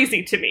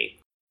crazy to me.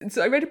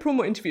 So I read a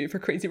promo interview for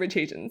Crazy Rich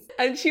Asians,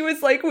 and she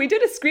was like, we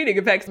did a screening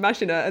of Ex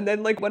Machina, and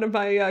then like one of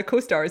my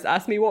co-stars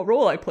asked me what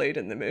role I played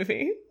in the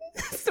movie.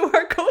 So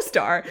her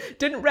co-star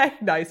didn't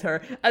recognize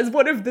her as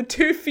one of the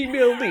two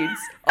female leads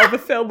of a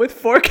film with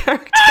 4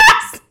 characters.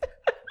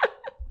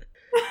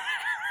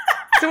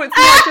 So it's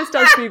not just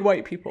us being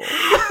white people.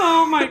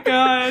 Oh my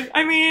god.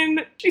 I mean,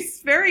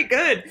 she's very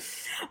good.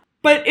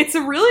 But it's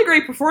a really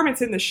great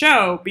performance in the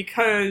show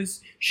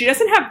because she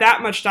doesn't have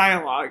that much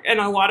dialogue. And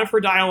a lot of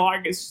her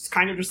dialogue is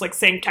kind of just like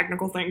saying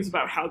technical things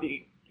about how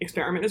the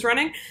experiment is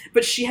running.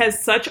 But she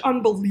has such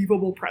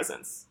unbelievable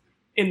presence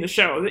in the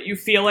show that you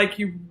feel like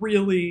you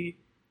really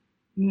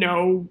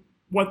know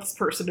what this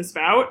person is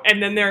about.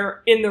 And then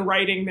in the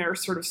writing, there are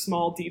sort of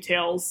small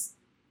details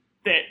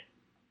that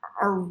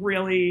are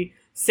really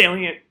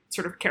salient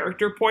sort of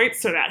character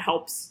points, so that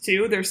helps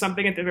too. There's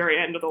something at the very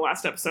end of the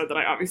last episode that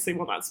I obviously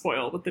will not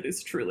spoil, but that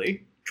is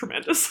truly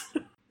tremendous.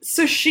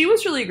 So she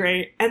was really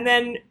great. And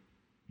then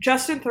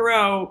Justin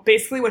Theroux,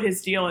 basically what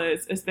his deal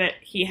is that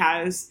he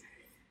has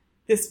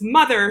this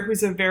mother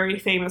who's a very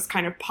famous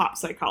kind of pop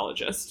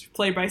psychologist,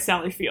 played by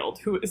Sally Field,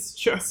 who is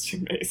just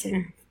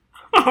amazing.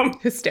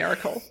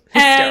 Hysterical.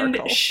 And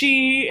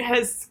she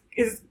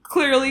is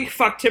clearly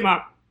fucked him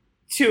up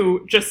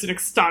to just an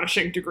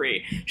astonishing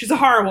degree. She's a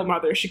horrible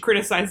mother. She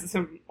criticizes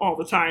him all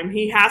the time.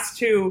 He has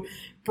to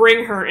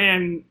bring her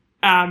in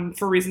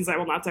for reasons I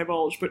will not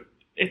divulge, but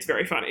it's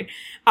very funny.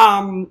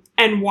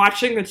 And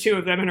watching the two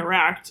of them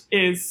interact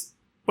is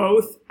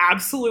both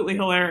absolutely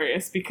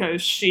hilarious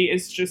because she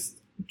is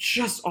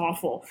just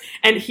awful.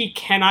 And he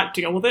cannot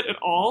deal with it at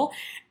all.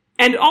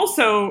 And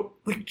also,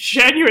 like,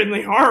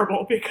 genuinely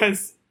horrible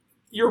because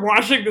you're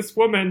watching this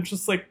woman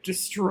just, like,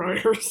 destroy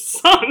her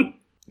son.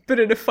 But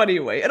in a funny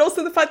way. And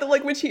also the fact that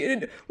like when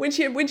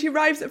she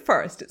arrives at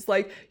first, it's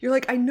like, you're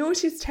like, I know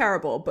she's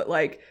terrible, but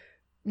like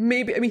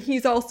maybe, I mean,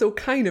 he's also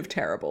kind of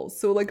terrible.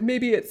 So like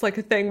maybe it's like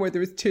a thing where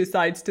there's two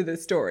sides to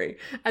this story.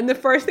 And the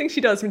first thing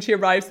she does when she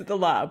arrives at the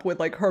lab with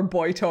like her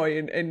boy toy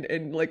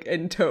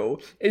in tow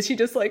is she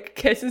just like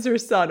kisses her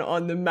son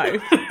on the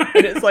mouth.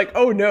 And it's like,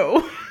 oh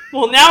no.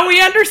 Well, now we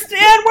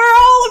understand where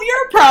all of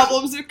your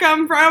problems have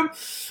come from.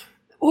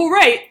 Well,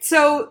 right.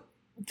 So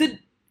the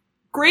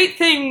great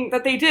thing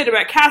that they did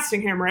about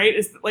casting him, right,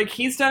 is that, like,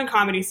 he's done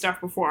comedy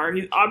stuff before.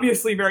 He's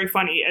obviously very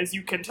funny, as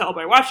you can tell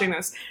by watching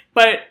this,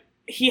 but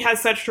he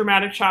has such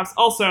dramatic chops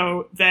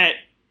also that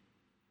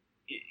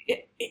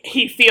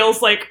he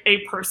feels like a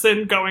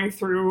person going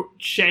through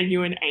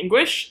genuine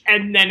anguish,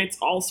 and then it's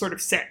all sort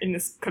of set in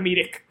this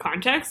comedic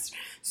context.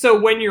 So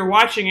when you're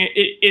watching it,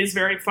 it is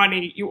very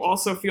funny. You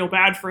also feel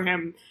bad for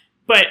him,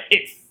 but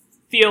it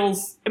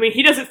feels, I mean,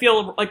 he doesn't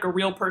feel like a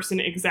real person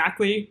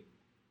exactly,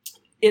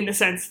 in the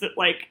sense that,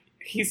 like,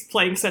 he's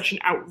playing such an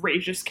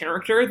outrageous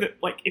character that,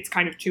 like, it's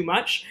kind of too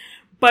much.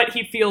 But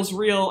he feels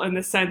real in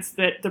the sense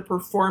that the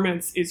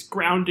performance is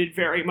grounded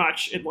very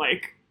much in,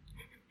 like,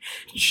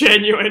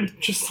 genuine,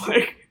 just,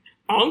 like,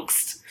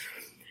 angst.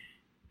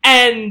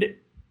 And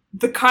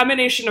the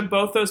combination of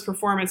both those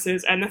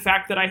performances and the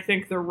fact that I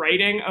think the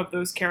writing of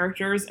those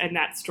characters and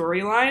that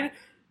storyline,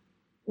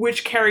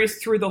 which carries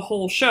through the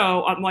whole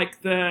show,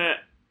 unlike the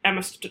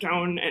Emma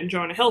Stone and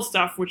Jonah Hill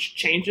stuff, which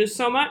changes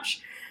so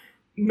much,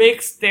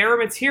 makes their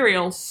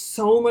material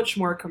so much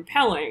more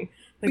compelling.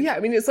 Like, yeah, I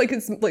mean, it's like,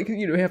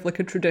 you know, you have like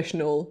a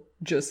traditional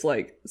just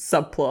like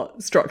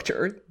subplot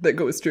structure that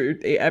goes through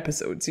 8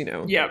 episodes, you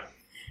know? Yeah.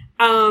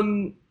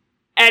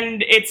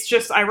 And it's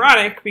just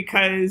ironic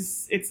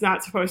because it's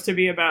not supposed to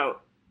be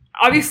about,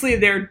 obviously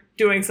they're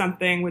doing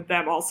something with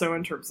them also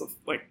in terms of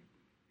like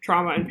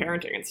trauma and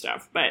parenting and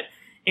stuff, but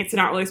it's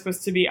not really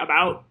supposed to be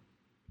about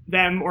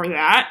them or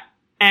that.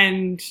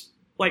 And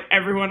like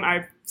everyone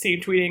I've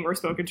seen tweeting or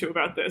spoken to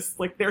about this,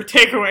 like their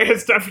takeaway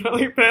has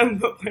definitely been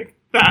that like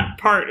that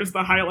part is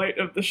the highlight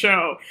of the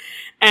show.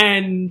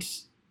 And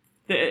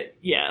that,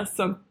 yeah,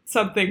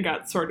 something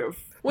got sort of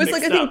well, it's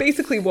like, I think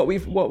basically what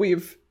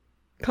we've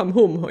come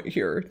home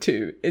here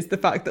to is the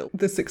fact that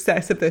the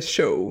success of this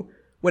show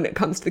when it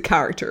comes to the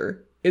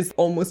character is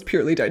almost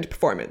purely down to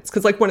performance.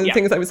 Because like one of the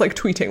things I was like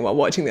tweeting while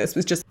watching this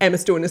was just Emma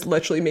Stone is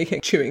literally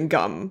making chewing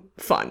gum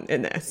fun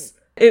in this.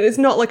 It is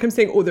not like I'm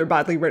saying, oh, they're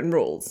badly written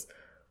roles.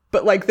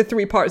 But like the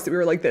 3 parts that we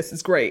were like, this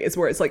is great, is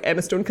where it's like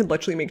Emma Stone can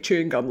literally make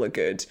chewing gum look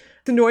good.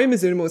 Sonoya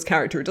Mizuno's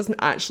character doesn't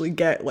actually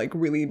get like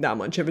really that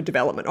much of a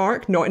development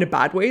arc, not in a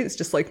bad way. It's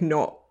just like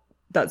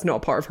that's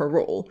not part of her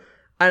role.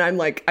 And I'm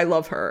like, I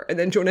love her. And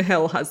then Jonah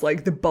Hill has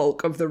like the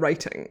bulk of the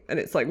writing. And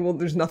it's like, well,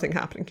 there's nothing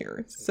happening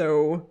here.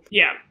 So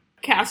yeah,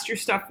 cast your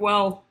stuff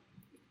well,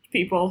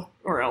 people,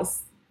 or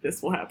else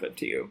this will happen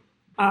to you.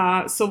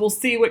 So we'll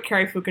see what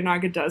Cary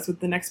Fukunaga does with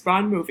the next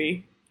Bond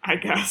movie, I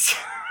guess.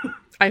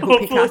 I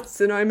hope he casts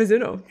Sonoya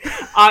Mizuno.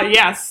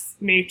 Yes,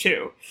 me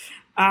too.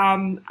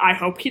 I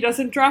hope he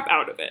doesn't drop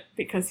out of it,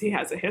 because he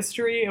has a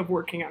history of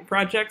working on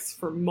projects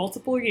for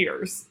multiple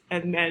years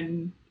and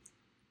then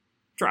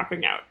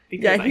dropping out.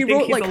 Because yeah, he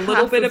wrote like a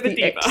little bit of a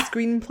diva.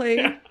 Screenplay.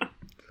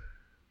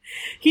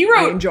 Yeah.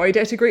 I enjoyed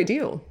it a great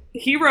deal.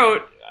 He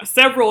wrote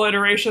several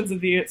iterations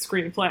of the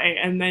screenplay,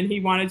 and then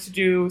he wanted to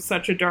do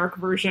such a dark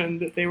version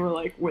that they were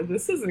like, well,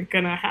 this isn't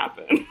gonna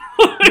happen.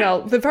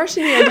 Well, the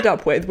version he ended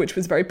up with, which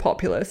was very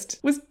populist,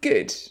 was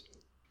good.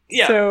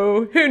 Yeah.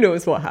 So who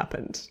knows what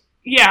happened?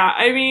 Yeah,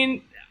 I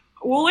mean,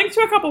 we'll link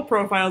to a couple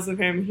profiles of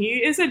him.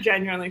 He is a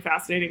genuinely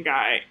fascinating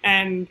guy,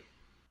 and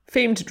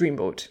famed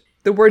Dreamboat.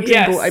 The word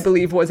Dreamboat, I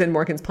believe, was in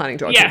Morgan's planning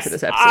document for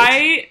this episode.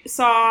 I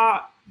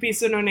saw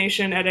Beast of No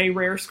Nation at a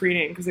rare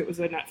screening because it was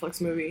a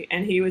Netflix movie,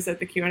 and he was at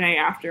the Q&A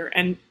after,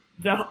 and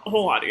the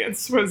whole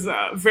audience was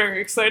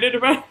very excited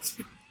about his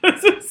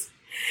presence.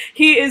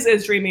 He is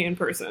as dreamy in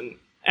person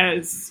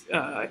as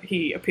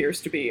he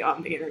appears to be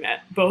on the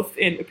internet, both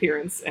in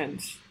appearance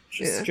and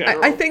just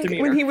general I think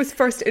demeanor. when he was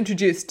first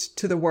introduced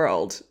to the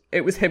world,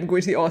 it was him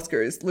going to the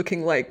Oscars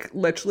looking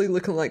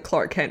like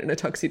Clark Kent in a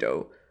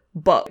tuxedo,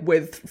 but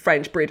with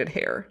French braided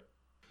hair.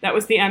 That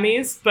was the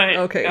Emmys, but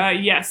okay.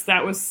 Yes,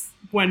 that was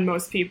when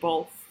most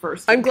people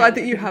first... I'm glad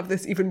that you have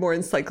this even more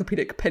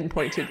encyclopedic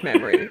pinpointed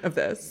memory of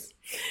this.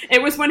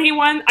 It was when he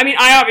won... I mean,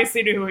 I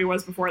obviously knew who he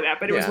was before that,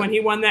 but it was when he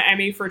won the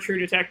Emmy for True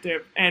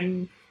Detective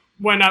and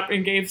went up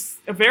and gave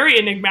a very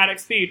enigmatic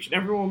speech, and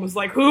everyone was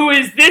like, who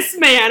is this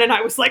man? And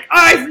I was like,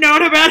 I've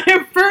known about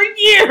him for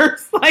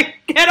years! Like,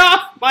 get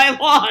off my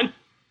lawn!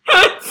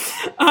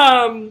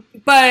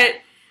 But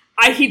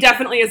he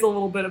definitely is a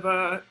little bit of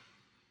a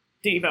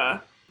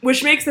diva.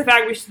 Which makes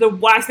the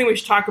last thing we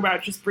should talk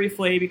about just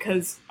briefly,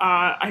 because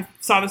I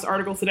saw this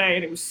article today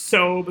and it was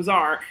so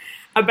bizarre,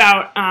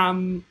 about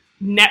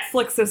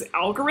Netflix's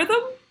algorithm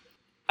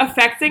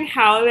affecting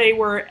how they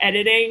were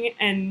editing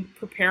and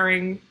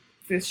preparing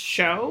this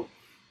show.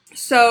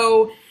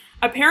 So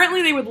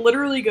apparently they would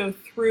literally go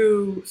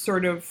through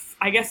sort of,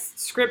 I guess,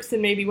 scripts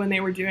and maybe when they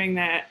were doing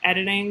the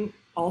editing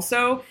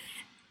also.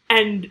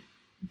 And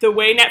the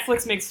way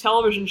Netflix makes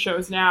television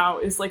shows now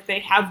is like they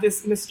have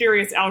this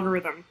mysterious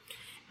algorithm,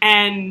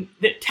 and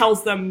that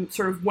tells them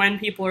sort of when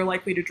people are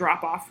likely to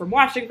drop off from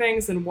watching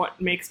things and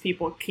what makes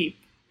people keep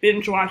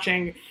binge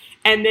watching.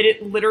 And that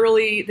it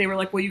literally, they were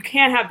like, well, you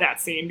can't have that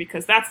scene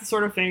because that's the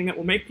sort of thing that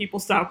will make people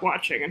stop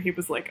watching. And he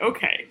was like,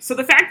 okay. So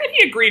the fact that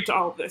he agreed to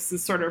all of this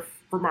is sort of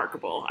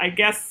remarkable. I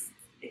guess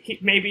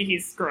maybe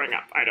he's growing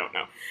up. I don't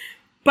know.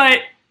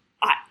 But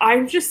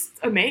I'm just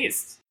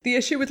amazed. The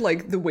issue with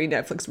like the way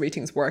Netflix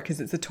ratings work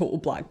is it's a total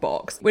black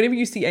box. Whenever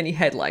you see any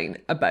headline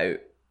about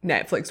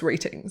Netflix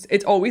ratings,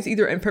 it's always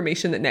either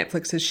information that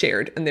Netflix has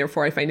shared and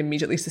therefore I find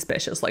immediately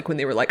suspicious, like when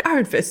they were like,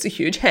 Iron Fist's a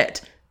huge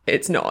hit.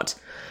 it's not.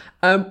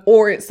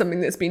 Or it's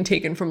something that's been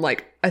taken from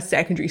like a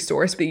secondary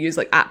source. They use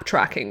like app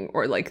tracking,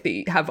 or like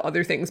they have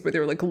other things where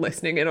they're like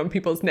listening in on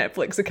people's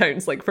Netflix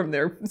accounts, like from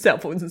their cell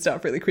phones and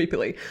stuff really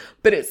creepily.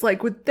 But it's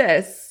like with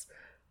this,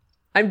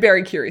 I'm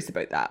very curious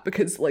about that,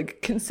 because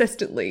like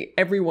consistently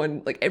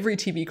everyone, like every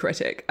TV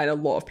critic and a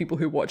lot of people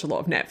who watch a lot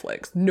of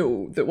Netflix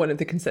know that one of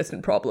the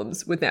consistent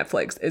problems with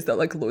Netflix is that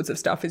like loads of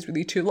stuff is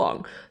really too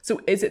long. So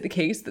is it the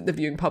case that the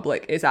viewing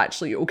public is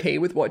actually okay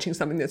with watching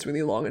something that's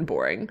really long and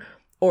boring?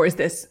 Or is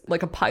this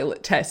like a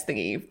pilot test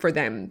thingy for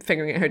them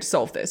figuring out how to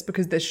solve this?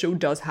 Because this show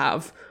does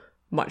have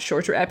much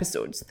shorter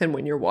episodes than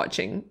when you're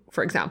watching,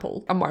 for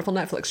example, a Marvel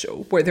Netflix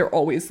show, where they're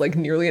always like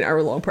nearly an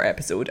hour long per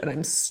episode, and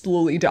I'm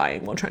slowly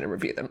dying while trying to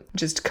review them.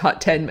 Just cut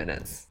 10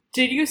 minutes.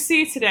 Did you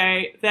see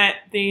today that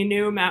the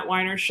new Matt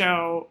Weiner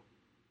show,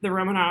 The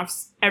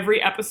Romanoffs,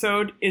 every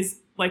episode is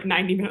like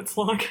 90 minutes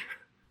long?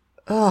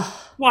 Ugh.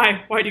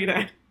 Why? Why do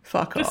that?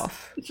 Fuck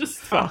off. Just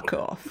fuck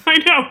off. I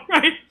know,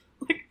 right?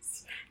 Like,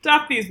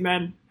 stop these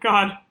men.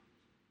 God.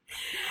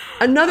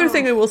 Another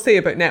thing I will say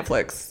about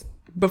Netflix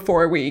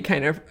before we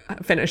kind of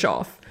finish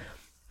off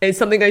is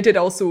something I did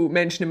also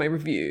mention in my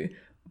review,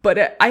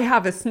 but I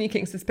have a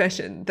sneaking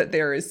suspicion that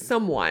there is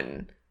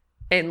someone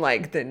in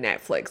like the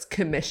Netflix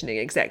commissioning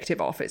executive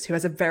office who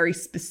has a very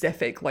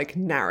specific like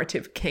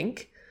narrative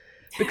kink,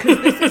 because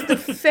this is the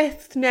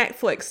fifth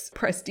Netflix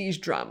prestige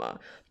drama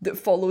that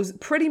follows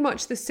pretty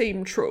much the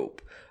same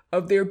trope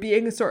of there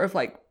being a sort of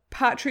like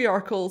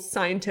patriarchal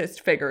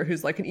scientist figure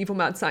who's like an evil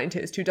mad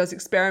scientist who does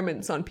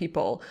experiments on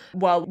people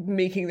while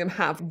making them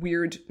have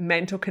weird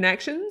mental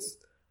connections.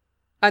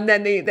 And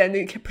then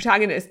the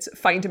protagonists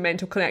find a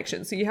mental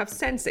connection. So you have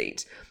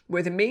Sense8,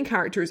 where the main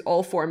characters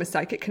all form a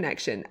psychic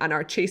connection and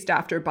are chased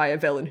after by a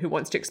villain who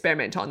wants to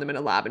experiment on them in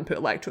a lab and put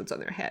electrodes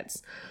on their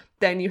heads.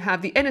 Then you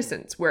have The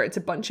Innocents, where it's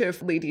a bunch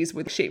of ladies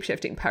with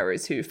shape-shifting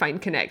powers who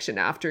find connection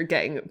after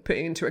getting put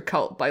into a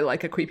cult by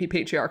like a creepy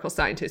patriarchal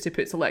scientist who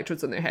puts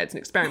electrodes on their heads and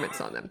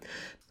experiments on them.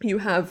 You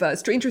have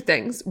Stranger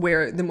Things,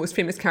 where the most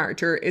famous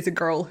character is a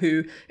girl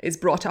who is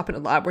brought up in a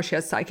lab where she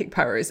has psychic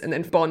powers and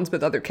then bonds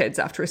with other kids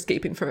after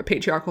escaping from a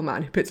patriarchal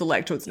man who puts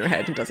electrodes in her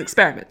head and does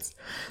experiments.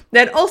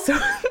 Then also,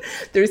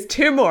 there's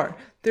two more.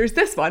 There's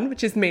this one,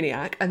 which is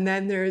Maniac, and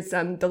then there's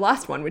the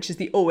last one, which is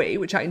the OA,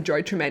 which I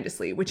enjoyed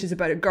tremendously, which is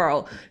about a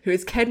girl who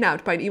is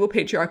kidnapped by an evil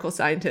patriarchal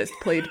scientist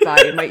played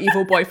by my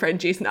evil boyfriend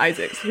Jason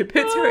Isaacs, who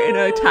puts her in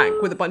a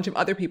tank with a bunch of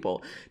other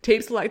people,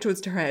 tapes electrodes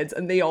to her heads,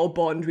 and they all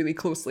bond really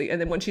closely. And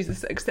then when she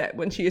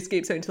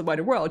escapes out into the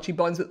wider world, she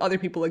bonds with other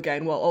people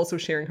again while also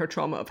sharing her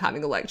trauma of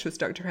having electrodes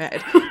stuck to her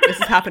head. This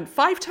has happened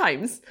 5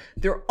 times.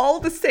 They're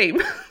all the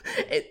same.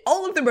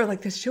 All of them are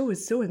like, this show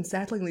is so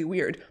unsettlingly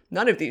weird.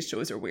 None of these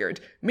shows are weird.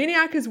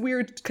 Maniac is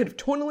weird kind of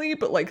tonally,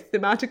 but like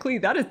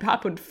thematically, that has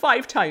happened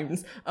 5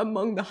 times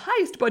among the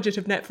highest budget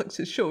of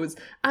Netflix's shows.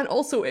 And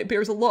also it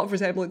bears a lot of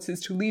resemblances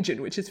to Legion,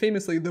 which is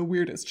famously the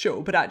weirdest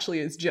show, but actually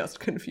is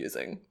just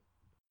confusing.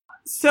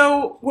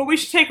 So what we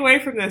should take away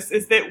from this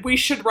is that we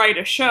should write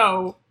a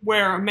show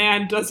where a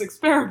man does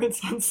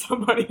experiments on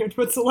somebody and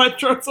puts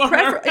electrodes on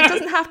their head. It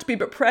doesn't have to be,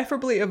 but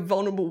preferably a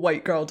vulnerable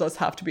white girl does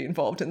have to be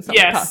involved in some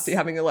capacity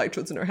having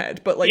electrodes in her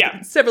head. But like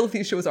several of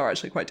these shows are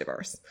actually quite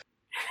diverse.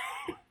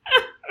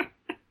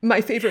 My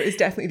favourite is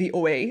definitely the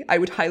OA. I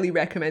would highly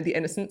recommend The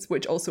Innocents,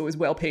 which also is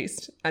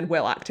well-paced and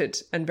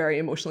well-acted and very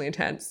emotionally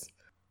intense.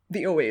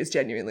 The OA is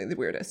genuinely the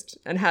weirdest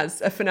and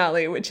has a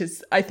finale, which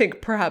is, I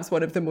think, perhaps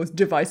one of the most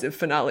divisive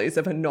finales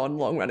of a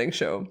non-long-running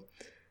show.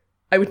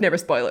 I would never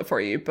spoil it for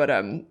you, but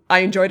I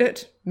enjoyed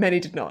it. Many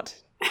did not.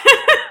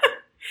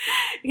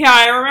 Yeah,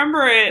 I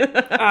remember it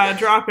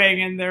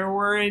dropping, and there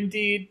were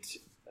indeed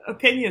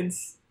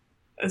opinions,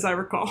 as I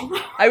recall.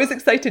 I was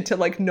excited to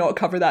like not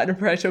cover that in a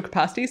professional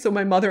capacity, so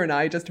my mother and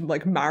I just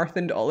like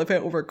marathoned all of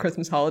it over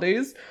Christmas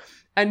holidays.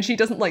 And she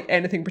doesn't like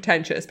anything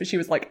pretentious, but she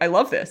was like, I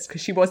love this,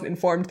 because she wasn't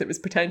informed that it was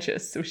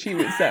pretentious, so she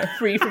was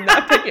free from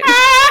that opinion.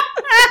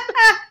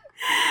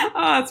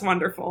 Oh, that's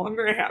wonderful. I'm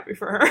very happy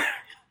for her.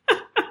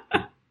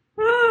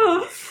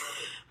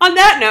 On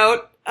that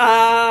note,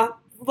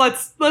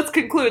 let's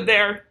conclude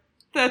there.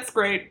 That's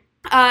great.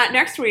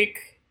 Next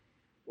week,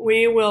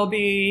 we will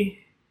be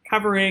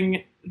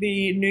covering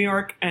the New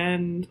York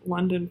and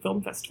London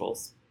film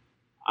festivals.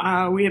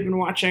 I have been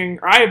watching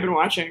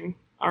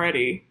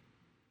already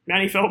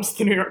many films at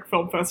the New York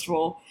Film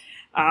Festival.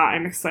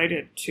 I'm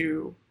excited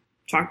to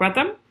talk about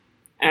them,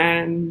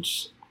 and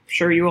I'm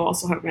sure you will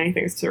also have many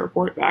things to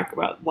report back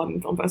about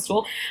London Film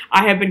Festival.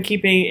 I have been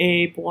keeping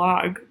a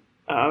blog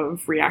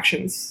of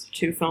reactions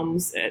to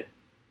films at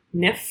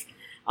NIF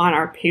on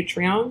our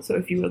Patreon, so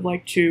if you would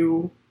like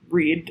to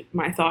read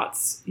my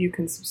thoughts, you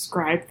can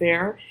subscribe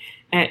there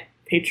at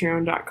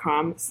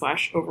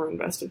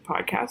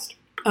patreon.com/overinvestedpodcast.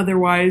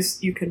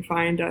 Otherwise, you can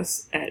find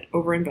us at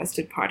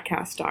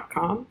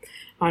overinvestedpodcast.com,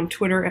 on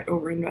Twitter at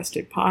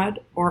overinvestedpod,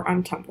 or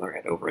on Tumblr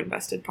at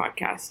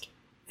overinvestedpodcast.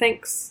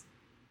 Thanks.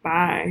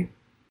 Bye.